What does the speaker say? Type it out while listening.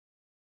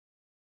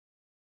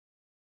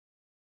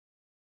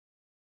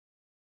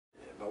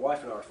My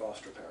wife and I are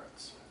foster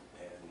parents,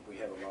 and we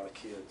have a lot of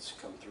kids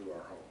come through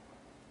our home.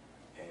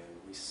 And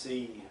we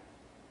see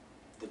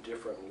the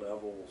different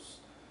levels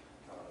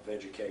of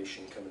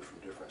education coming from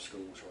different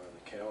schools around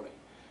the county.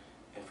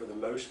 And for the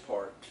most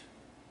part,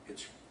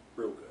 it's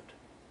real good,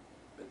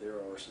 but there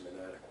are some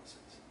inadequacies.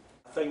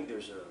 I think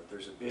there's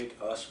a big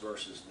us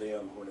versus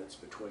them when it's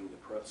between the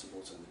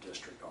principals and the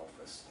district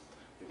office.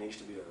 There needs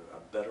to be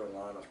a better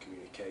line of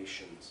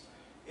communications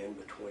in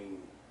between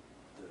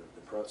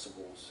the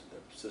principals,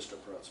 the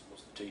assistant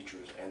principals, the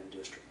teachers, and the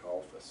district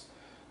office.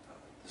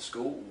 The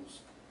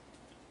schools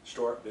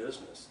start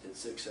business at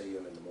 6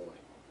 a.m. in the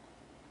morning.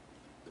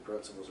 The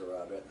principals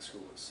arrive at the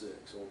school at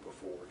 6 or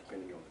before,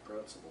 depending on the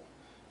principal.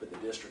 But the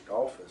district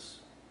office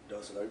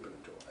doesn't open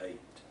until 8.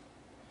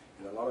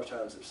 And a lot of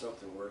times if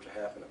something were to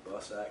happen, a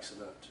bus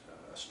accident,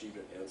 a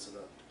student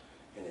incident,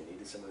 and they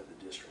needed someone at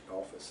the district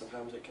office,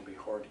 sometimes it can be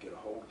hard to get a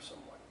hold of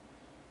someone.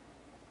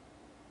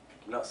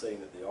 I'm not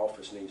saying that the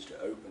office needs to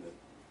open at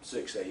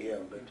 6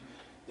 a.m., but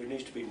there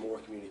needs to be more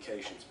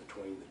communications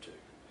between the two.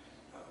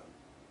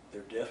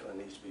 There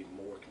definitely needs to be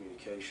more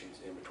communications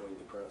in between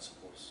the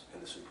principals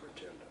and the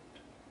superintendent.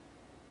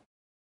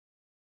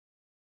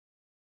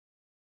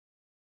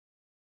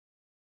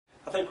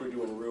 I think we're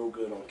doing real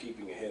good on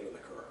keeping ahead of the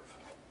curve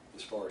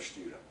as far as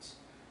students.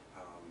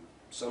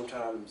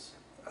 Sometimes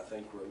I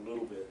think we're a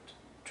little bit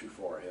too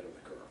far ahead of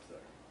the curve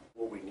though.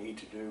 What we need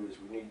to do is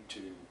we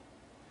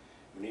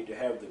need to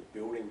have the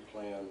building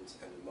plans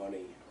and the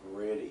money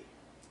ready,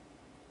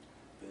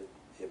 but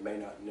it may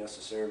not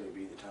necessarily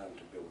be the time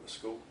to build a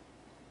school.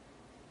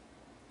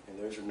 And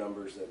those are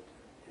numbers that,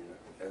 you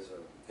know, as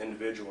an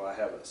individual I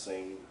haven't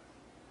seen,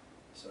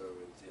 so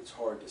it's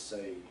hard to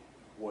say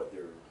what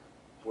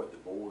the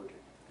board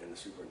and the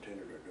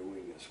superintendent are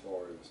doing as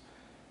far as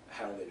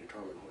how they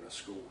determine when a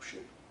school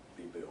should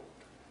be built.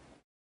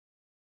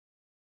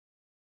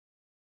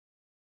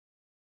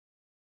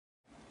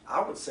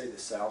 I would say the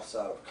south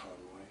side of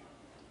Conway,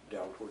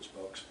 down towards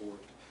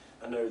Bucksport.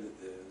 I know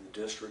that the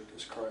district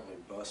is currently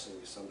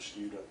busing some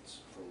students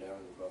from down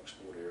in the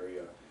Bucksport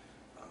area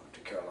to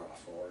Carolina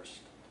Forest.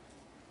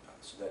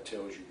 So that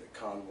tells you that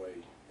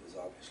Conway is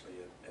obviously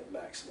at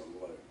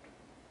maximum load.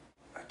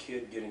 A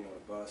kid getting on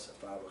a bus at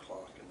 5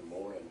 o'clock in the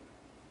morning,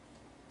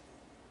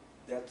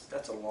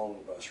 that's a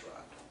long bus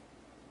ride.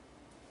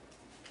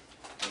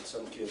 And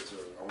some kids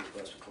are on the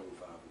bus between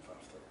 5 and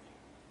 5:30.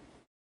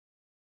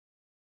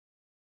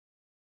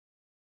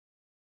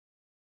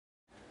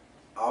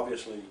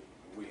 Obviously,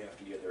 we have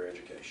to get their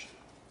education.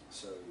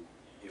 So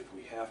if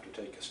we have to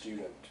take a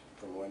student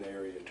from one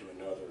area to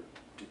another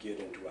to get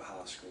into a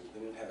high school,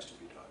 then it has to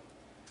be done.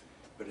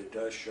 But it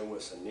does show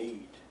us a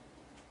need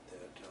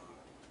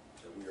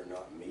that we are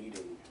not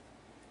meeting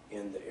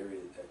in the area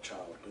that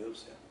child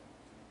lives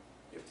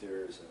in. If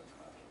there is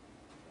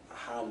a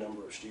high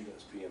number of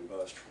students being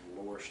bused from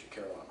Loris to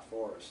Carolina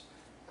Forest,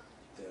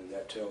 then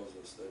that tells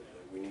us that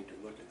we need to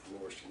look at the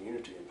Loris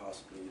community and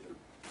possibly either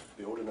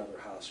build another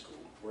high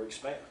school or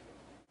expand.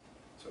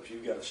 So if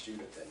you've got a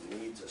student that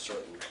needs a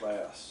certain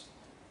class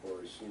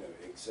or is, you know,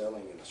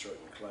 excelling in a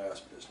certain class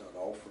but it's not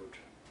offered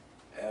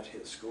at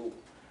his school,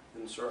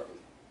 then certainly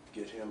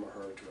get him or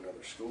her to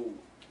another school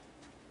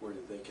where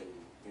they can,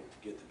 you know,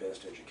 get the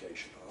best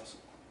education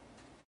possible.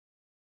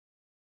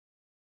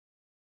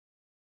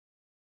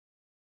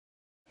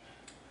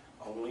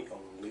 Only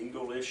on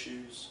legal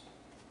issues,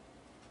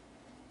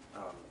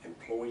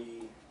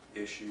 employee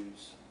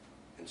issues,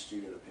 and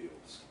student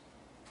appeals.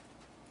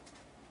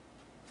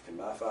 In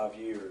my 5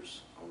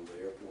 years on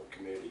the airport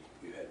committee,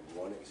 we've had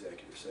one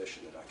executive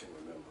session that I can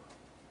remember.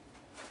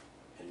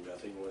 And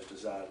nothing was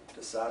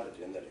decided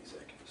in that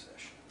executive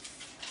session.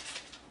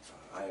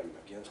 I am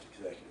against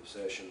executive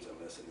sessions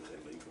unless it is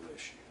a legal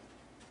issue.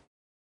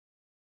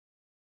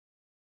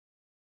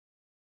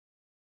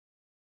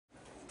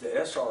 The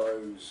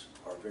SROs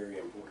are very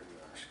important in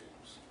our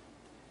schools,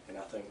 and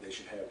I think they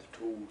should have the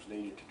tools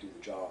needed to do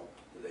the job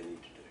that they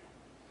need to do.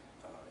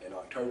 In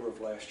October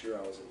of last year,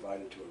 I was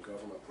invited to a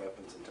government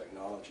weapons and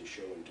technology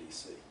show in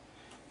DC,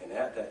 and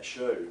at that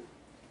show,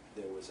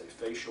 there was a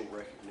facial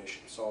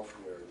recognition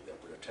software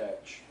that would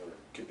attach or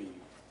could be,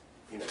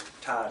 you know,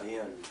 tied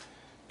in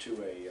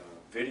to a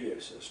video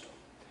system.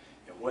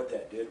 And what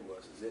that did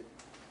was it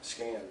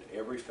scanned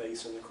every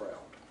face in the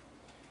crowd,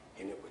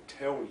 and it would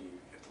tell you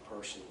if the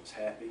person was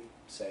happy,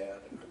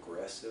 sad,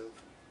 aggressive,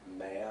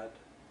 mad.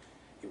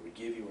 It would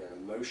give you an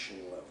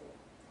emotion level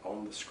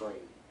on the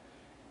screen.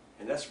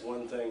 And that's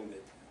one thing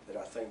that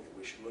I think that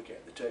we should look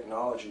at. The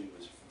technology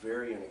was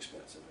very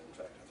inexpensive. In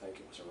fact, I think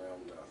it was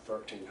around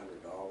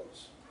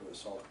 $1,300 for the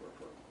software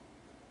program,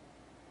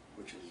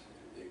 which is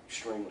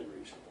extremely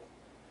reasonable.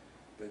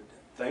 But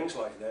things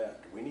like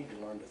that, we need to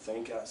learn to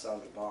think outside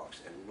of the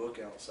box and look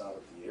outside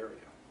of the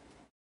area.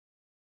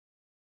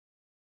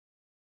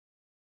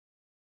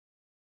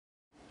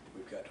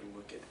 We've got to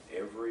look at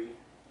every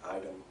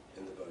item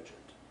in the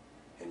budget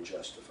and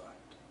justify it.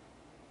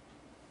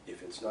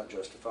 If it's not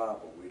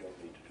justifiable, we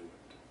don't need to do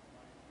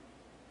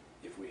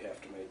it. If we have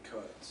to make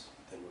cuts,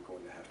 then we're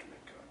going to have to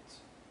make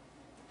cuts.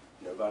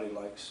 Nobody nobody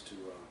likes to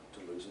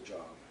lose a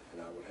job,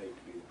 and I would hate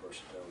to be the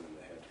person telling them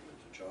they had to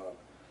lose a job,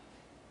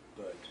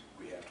 but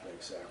we have to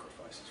make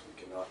sacrifices. We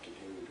cannot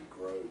continue to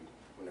grow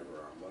whenever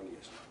our money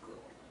is not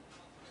growing.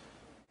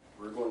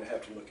 We're going to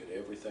have to look at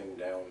everything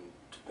down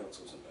to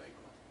pencils and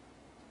paper.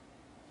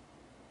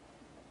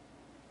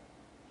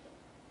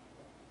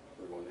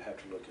 We're going to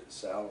have to look at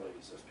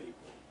salaries of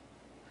people.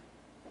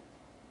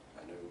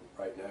 I know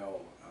right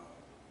now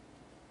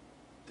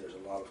there's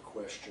a lot of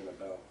question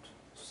about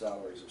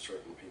salaries of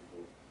certain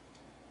people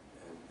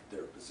and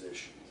their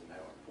positions and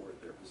how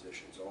important their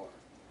positions are.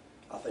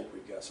 I think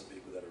we've got some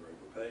people that are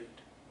overpaid.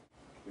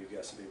 We've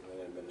got some people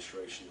in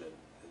administration that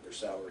their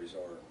salaries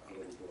are a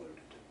little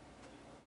bloated.